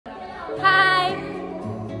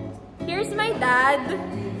my dad.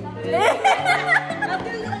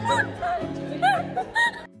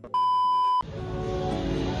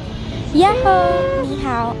 Yahoo! Ni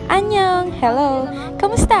hao! Annyeong! Hello!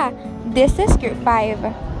 Kamusta? This is Group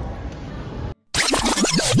 5.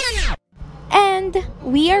 And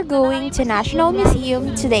we are going to National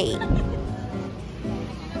Museum today.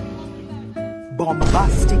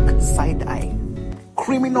 Bombastic side-eye.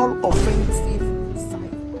 Criminal offensive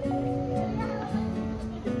side.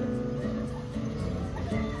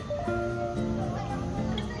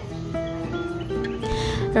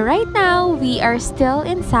 Right now, we are still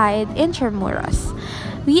inside Intramuros.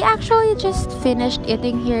 We actually just finished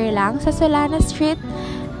eating here lang sa Solana Street.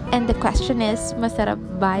 And the question is, masarap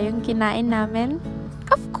ba yung kinain namin?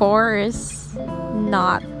 Of course!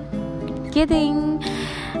 Not. Kidding!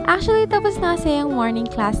 Actually, tapos na sa yung morning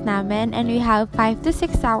class namin and we have 5 to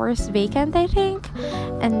 6 hours vacant, I think.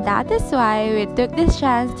 And that is why we took this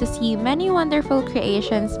chance to see many wonderful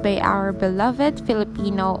creations by our beloved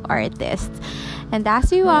Filipino artists. And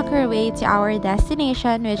as we walk our way to our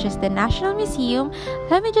destination, which is the National Museum,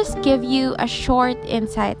 let me just give you a short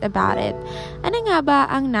insight about it. Ano nga ba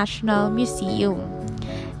ang National Museum?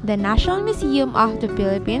 The National Museum of the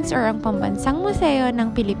Philippines, or ang Pambansang Museo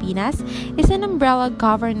ng Pilipinas, is an umbrella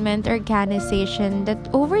government organization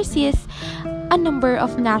that oversees a number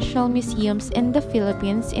of national museums in the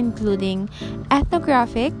Philippines, including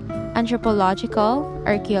ethnographic, anthropological,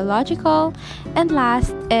 archaeological, and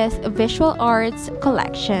last is visual arts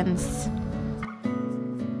collections.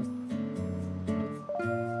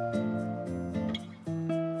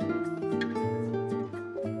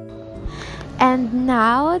 And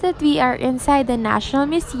now that we are inside the National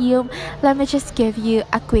Museum, let me just give you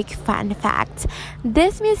a quick fun fact.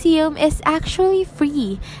 This museum is actually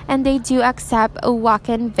free and they do accept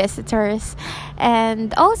walk-in visitors.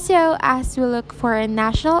 And also, as we look for a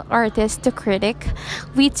national artist to critique,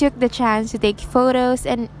 we took the chance to take photos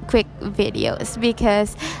and quick videos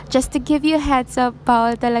because just to give you a heads up,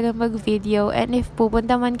 bawal talaga mag-video, and if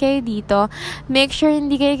pupunta man kayo dito, make sure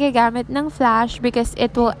hindi kayo gagamit ng flash because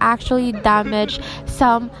it will actually damage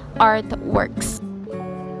some artworks.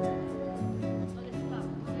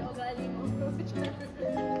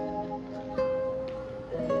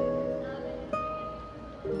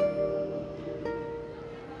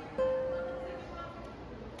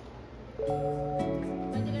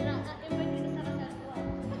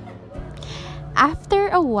 After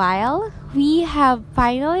a while, we have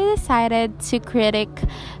finally decided to critique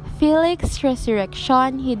Felix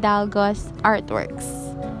Resurrection Hidalgo's artworks.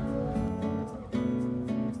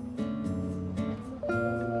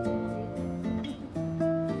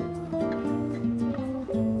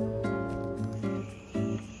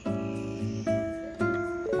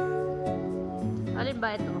 Alin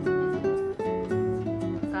ba ito?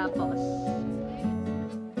 Tapos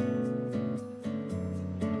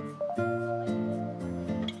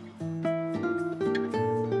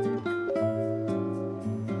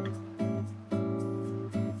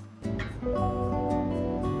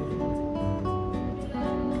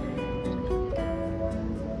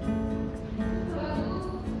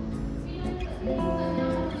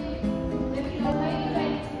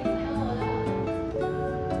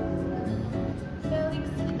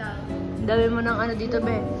dami mo ng ano dito,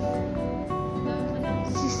 be.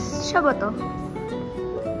 Siya ba to?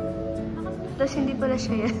 Tapos hindi pala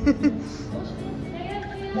siya yan.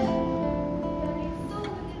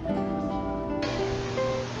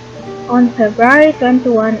 On February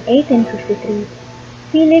 21, 1853,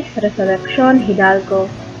 Felix Resurrection Hidalgo,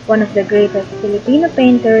 one of the greatest Filipino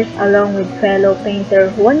painters along with fellow painter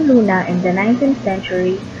Juan Luna in the 19th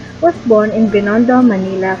century, was born in Binondo,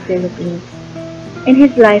 Manila, Philippines. In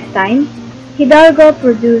his lifetime, Hidalgo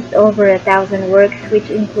produced over 1,000 works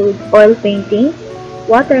which include oil paintings,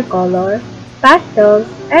 watercolor, pastels,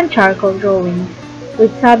 and charcoal drawings,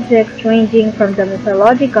 with subjects ranging from the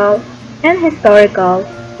mythological and historical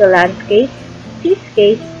to landscapes,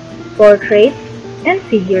 seascapes, portraits, and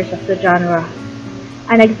figures of the genre.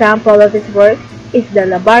 An example of his work is the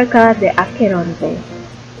La Barca de Aqueronte.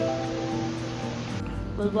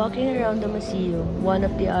 While walking around the museum, one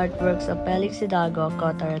of the artworks of Felix Hidalgo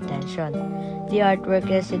caught our attention. The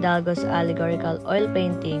artwork is Hidalgo's allegorical oil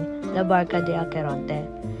painting, La Barca de Aqueronte.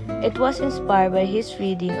 It was inspired by his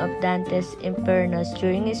reading of Dante's Infernus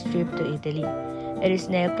during his trip to Italy. It is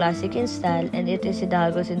neoclassic in style, and it is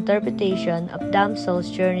Hidalgo's interpretation of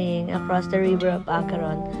damsels journeying across the river of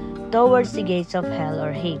Acheron towards the gates of hell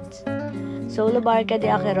or Hades. So, La Barca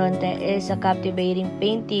de Aqueronte is a captivating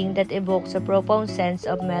painting that evokes a profound sense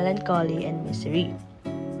of melancholy and misery.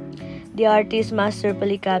 The artist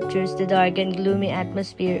masterfully captures the dark and gloomy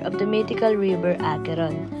atmosphere of the mythical river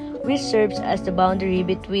Acheron, which serves as the boundary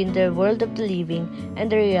between the world of the living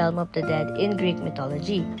and the realm of the dead in Greek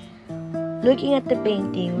mythology. Looking at the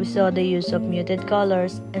painting, we saw the use of muted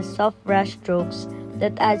colors and soft brush strokes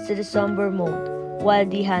that adds to the somber mood, while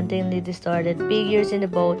the hauntingly distorted figures in the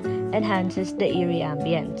boat enhances the eerie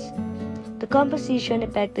ambience. The composition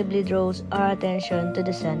effectively draws our attention to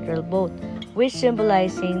the central boat, which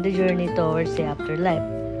symbolizing the journey towards the afterlife.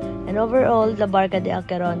 And overall, La Barca de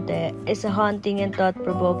Acheronte is a haunting and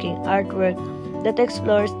thought-provoking artwork that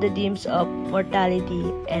explores the themes of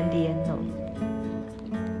mortality and the unknown.